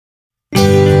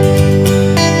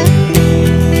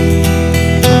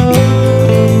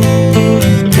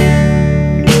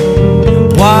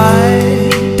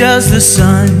does the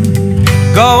sun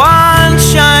go on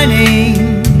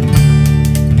shining?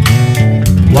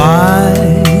 Why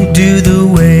do the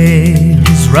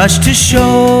waves rush to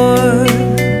shore?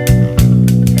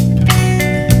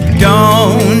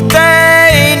 Don't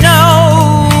they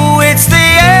know it's the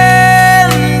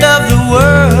end of the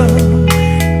world?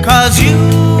 'Cause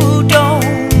you don't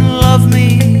love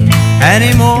me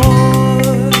anymore.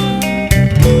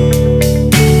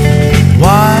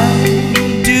 Why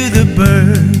do the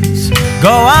birds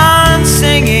go on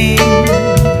singing?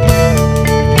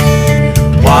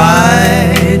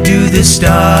 Why do the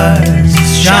stars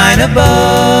shine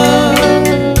above?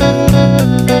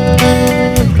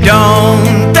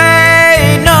 Don't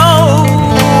they know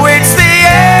it's the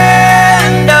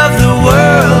end of the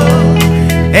world?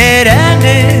 It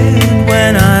ended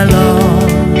when I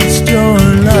lost your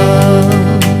love.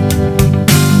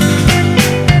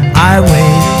 I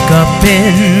wake up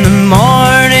in the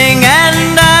morning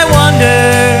and I wonder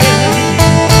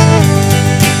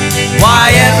why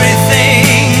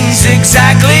everything's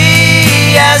exactly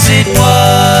as it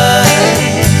was.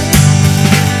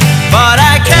 But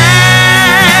I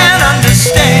can't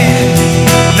understand,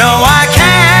 no I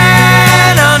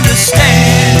can't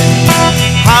understand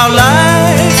how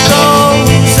life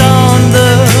goes on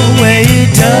the way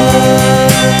it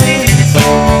does.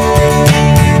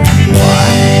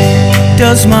 Why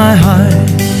does my heart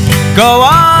go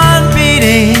on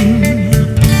beating?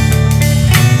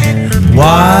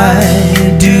 Why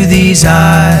do these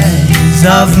eyes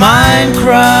of mine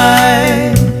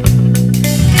cry?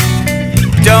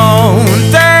 Don't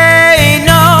they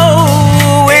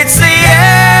know it's the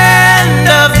end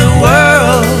of the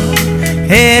world?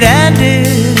 It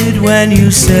ended when you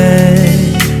said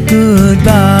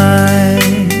goodbye.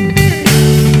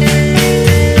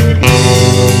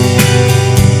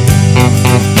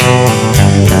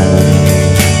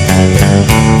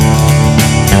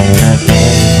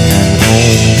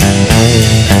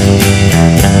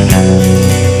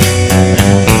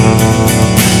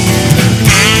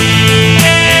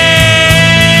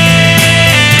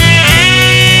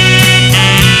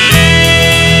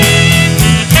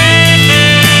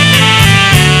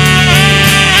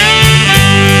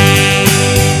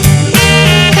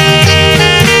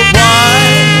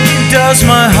 Does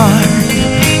my heart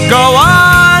go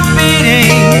on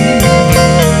beating?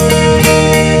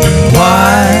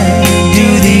 Why do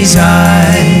these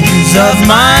eyes of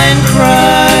mine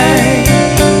cry?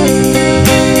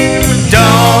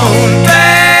 Don't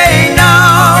they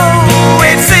know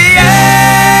it's the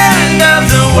end of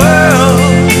the world?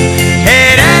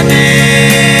 It ended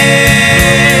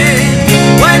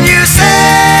when you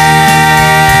said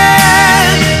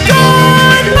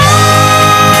goodbye.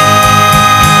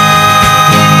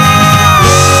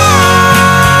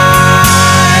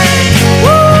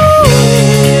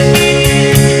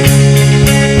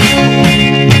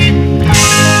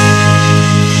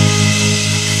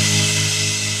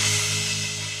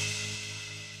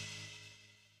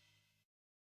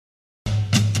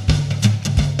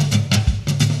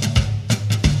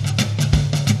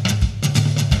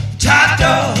 Top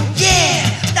dog, yeah.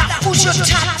 Now who's your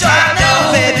top dog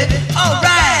now, baby? All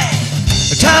right.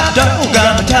 Top dog,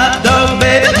 I'm a top dog,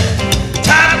 baby.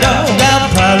 Top dog, I'm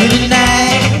probably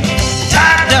tonight.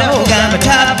 Top dog, I'm a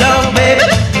top dog, baby.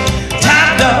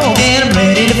 Top dog, and I'm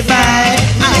ready to fight.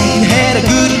 I ain't had a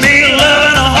good meal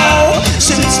loving a hole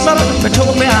since my mama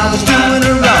told me I was doing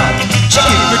her wrong. She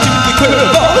gave me to the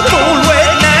curb on the cold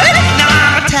wet night. Now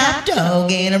I'm a top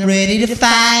dog, and I'm ready to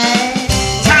fight.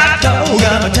 Top dog,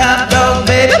 I'm a top dog,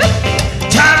 baby.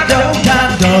 Top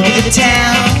dog in the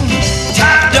town.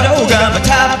 Top dog, I'm a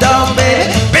top dog, baby.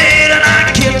 Better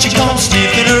not catch you come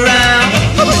sniffing around.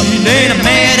 It ain't a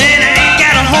man and I ain't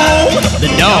got a home. The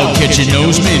dog catcher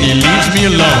knows me and he leaves me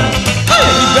alone. I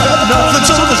ain't got nothing,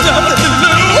 so there's nothing to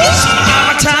lose. I'm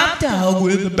a top dog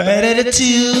with a bad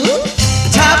attitude.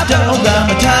 Top dog, I'm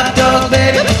a top dog,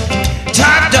 baby.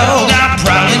 Top dog, I'm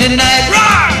prowling tonight.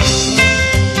 Rock!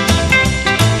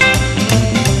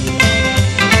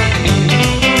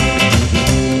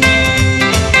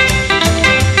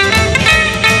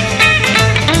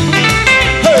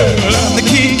 I'm the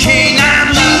king, I'm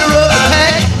leader of the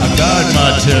pack. I got my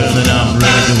turn and I'm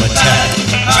ready to attack.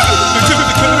 To the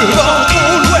curb on a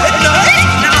cold wet night.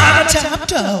 Now I'm a top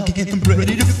dog and I'm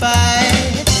ready to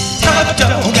fight. Top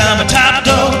dog, I'm a top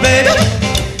dog, baby.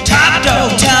 Top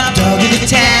dog in the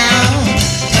town.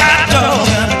 Top dog,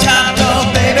 I'm a top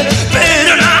dog, baby.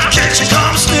 Better not catch you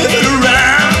come sniffing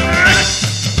around.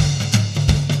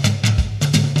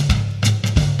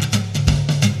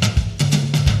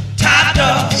 Top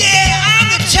dog, yeah.